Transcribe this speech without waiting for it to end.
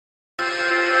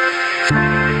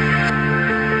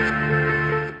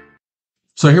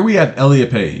So here we have Elliot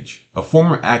Page, a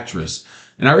former actress,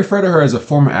 and I refer to her as a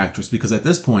former actress because at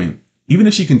this point, even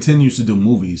if she continues to do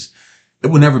movies, it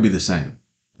will never be the same.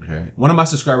 Okay. One of my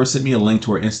subscribers sent me a link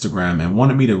to her Instagram and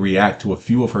wanted me to react to a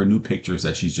few of her new pictures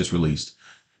that she's just released.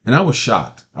 And I was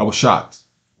shocked.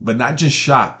 But not just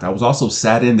shocked. I was also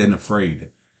saddened and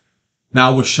afraid.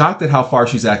 Now, I was shocked at how far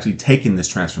she's actually taken this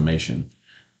transformation.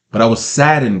 But I was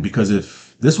saddened because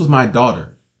if this was my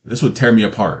daughter, this would tear me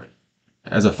apart.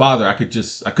 As a father, I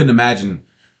couldn't imagine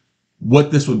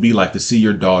what this would be like to see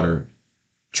your daughter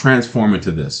transform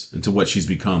into what she's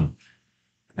become.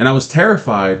 And I was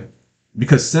terrified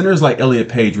because sinners like Elliot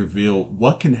Page reveal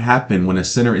what can happen when a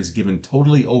sinner is given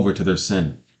totally over to their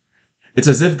sin. It's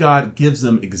as if God gives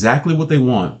them exactly what they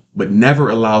want, but never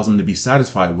allows them to be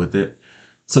satisfied with it,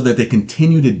 so that they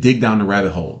continue to dig down the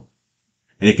rabbit hole.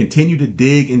 And they continue to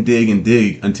dig and dig and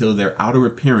dig until their outer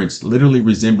appearance literally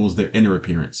resembles their inner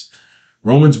appearance.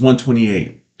 Romans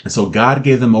 1:28. And so God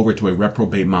gave them over to a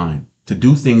reprobate mind to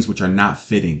do things which are not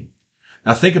fitting.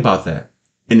 Now think about that.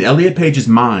 In Elliot Page's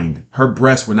mind, her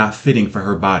breasts were not fitting for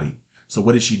her body. So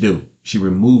what did she do? She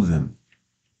removed them.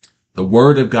 The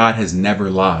word of God has never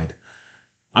lied.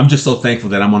 I'm just so thankful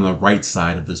that I'm on the right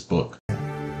side of this book.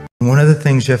 One of the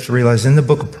things you have to realize in the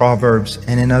book of Proverbs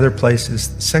and in other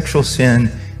places, sexual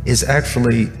sin is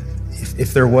actually,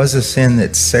 if there was a sin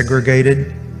that's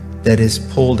segregated, that is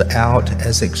pulled out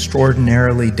as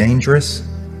extraordinarily dangerous,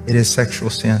 it is sexual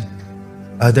sin.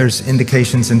 There's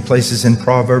indications in places in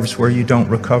Proverbs where you don't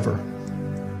recover.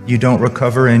 You don't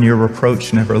recover and your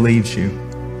reproach never leaves you.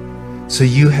 So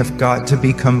you have got to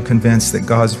become convinced that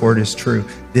God's word is true.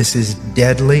 This is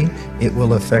deadly. It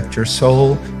will affect your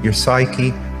soul, your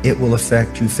psyche. It will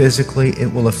affect you physically.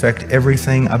 It will affect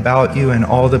everything about you and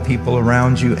all the people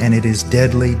around you. And it is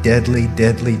deadly, deadly,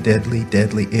 deadly, deadly,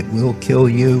 deadly. It will kill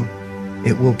you.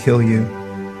 It will kill you.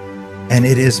 And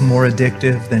it is more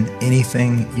addictive than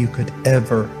anything you could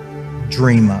ever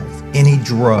dream of. Any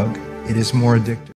drug, it is more addictive.